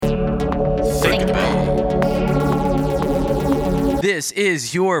This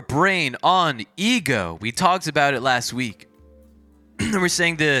is your brain on ego. We talked about it last week. We're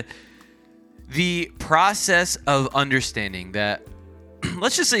saying the process of understanding that,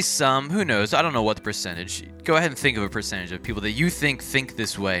 let's just say who knows, I don't know what the percentage. Go ahead and think of a percentage of people that you think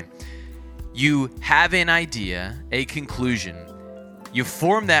this way. You have an idea, a conclusion. You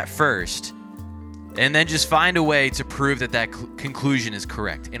form that first, and then just find a way to prove that conclusion is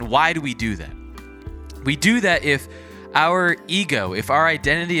correct. And why do we do that? We do that if our ego, if our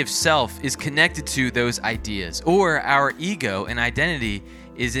identity of self is connected to those ideas, or our ego and identity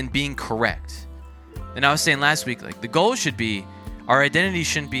is in being correct. And I was saying last week, like, the goal should be, our identity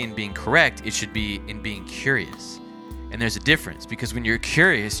shouldn't be in being correct, it should be in being curious. And there's a difference, because when you're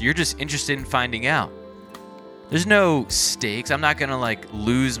curious, you're just interested in finding out. There's no stakes. I'm not gonna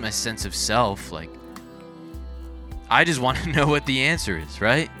lose my sense of self. I just want to know what the answer is,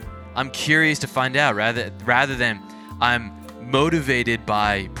 right? I'm curious to find out rather than I'm motivated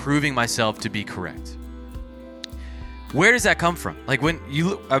by proving myself to be correct. Where does that come from?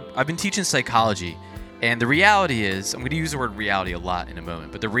 I've been teaching psychology, and the reality is, I'm going to use the word reality a lot in a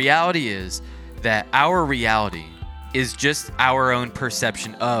moment, but the reality is that our reality is just our own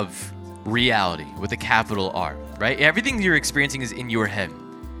perception of reality with a capital R, right? Everything you're experiencing is in your head.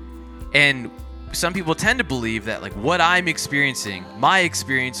 And some people tend to believe that what I'm experiencing, my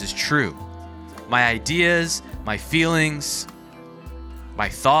experience is true. My ideas, my feelings, my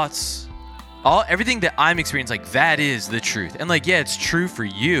thoughts, everything that I'm experiencing, that is the truth. And yeah, it's true for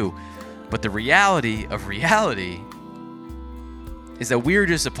you, but the reality of reality is that we're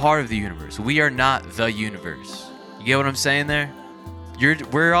just a part of the universe. We are not the universe. You get what I'm saying there?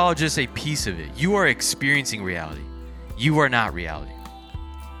 We're all just a piece of it. You are experiencing reality. You are not reality.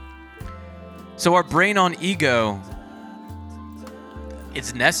 So our brain on ego,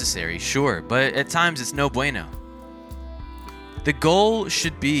 it's necessary, sure, but at times it's no bueno. The goal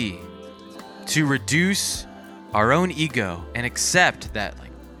should be to reduce our own ego and accept that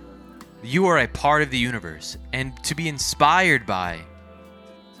you are a part of the universe, and to be inspired by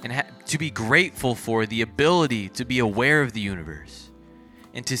and to be grateful for the ability to be aware of the universe,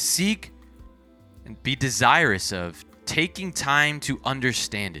 and to seek and be desirous of taking time to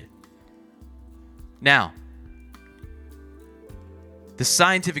understand it. Now, the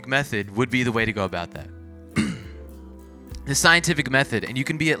scientific method would be the way to go about that. The scientific method, and you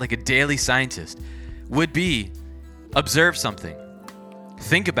can be a daily scientist, would be observe something,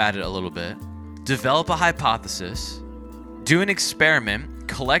 think about it a little bit, develop a hypothesis, do an experiment,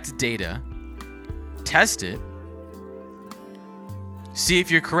 collect data, test it, see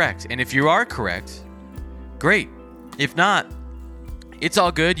if you're correct. And if you are correct, great. If not, it's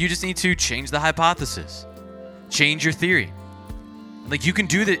all good. You just need to change the hypothesis, change your theory. You can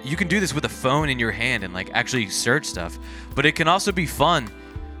do that. You can do this with a phone in your hand and actually search stuff. But it can also be fun.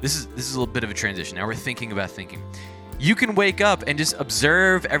 This is a little bit of a transition. Now we're thinking about thinking. You can wake up and just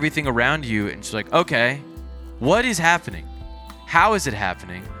observe everything around you and just okay, what is happening? How is it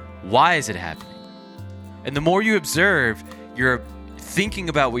happening? Why is it happening? And the more you observe, you're thinking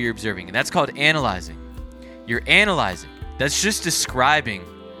about what you're observing, and that's called analyzing. You're analyzing. That's just describing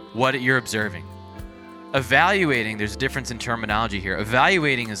what you're observing. Evaluating, there's a difference in terminology here.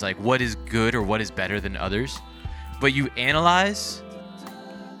 Evaluating is what is good or what is better than others. But you analyze,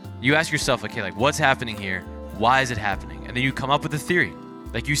 you ask yourself, okay, what's happening here? Why is it happening? And then you come up with a theory.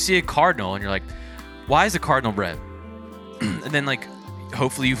 You see a cardinal and you're why is a cardinal red? And then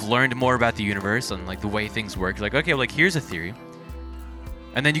hopefully you've learned more about the universe and the way things work. You're okay, here's a theory.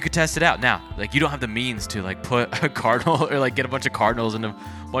 And then you could test it out. Now, you don't have the means to put a cardinal or get a bunch of cardinals in a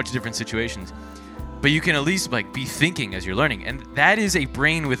bunch of different situations. But you can at least be thinking as you're learning. And that is a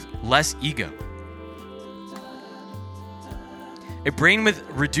brain with less ego. I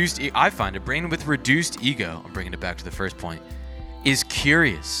find a brain with reduced ego, I'm bringing it back to the first point, is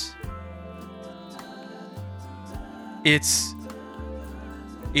curious. It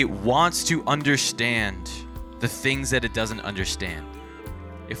wants to understand the things that it doesn't understand.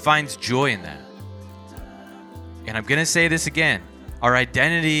 It finds joy in that. And I'm going to say this again. Our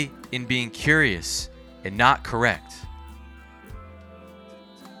identity in being curious and not correct.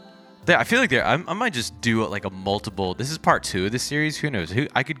 I feel I might just do a multiple. This is part 2 of this series. Who knows?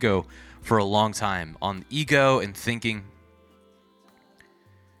 I could go for a long time on ego and thinking.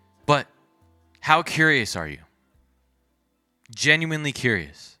 But how curious are you? Genuinely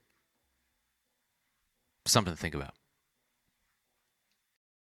curious. Something to think about.